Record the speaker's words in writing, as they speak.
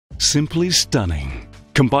Simply stunning.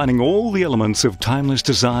 Combining all the elements of timeless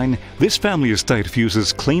design, this family estate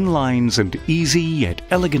fuses clean lines and easy yet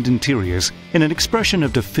elegant interiors in an expression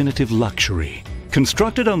of definitive luxury.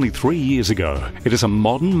 Constructed only 3 years ago, it is a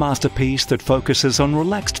modern masterpiece that focuses on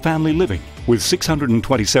relaxed family living, with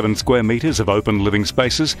 627 square metres of open living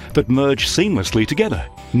spaces that merge seamlessly together.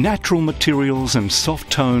 Natural materials and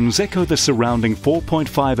soft tones echo the surrounding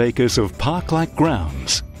 4.5 acres of park-like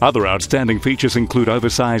grounds. Other outstanding features include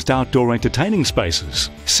oversized outdoor entertaining spaces,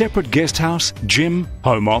 separate guest house, gym,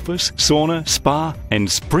 home office, sauna, spa,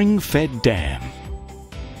 and spring-fed dam.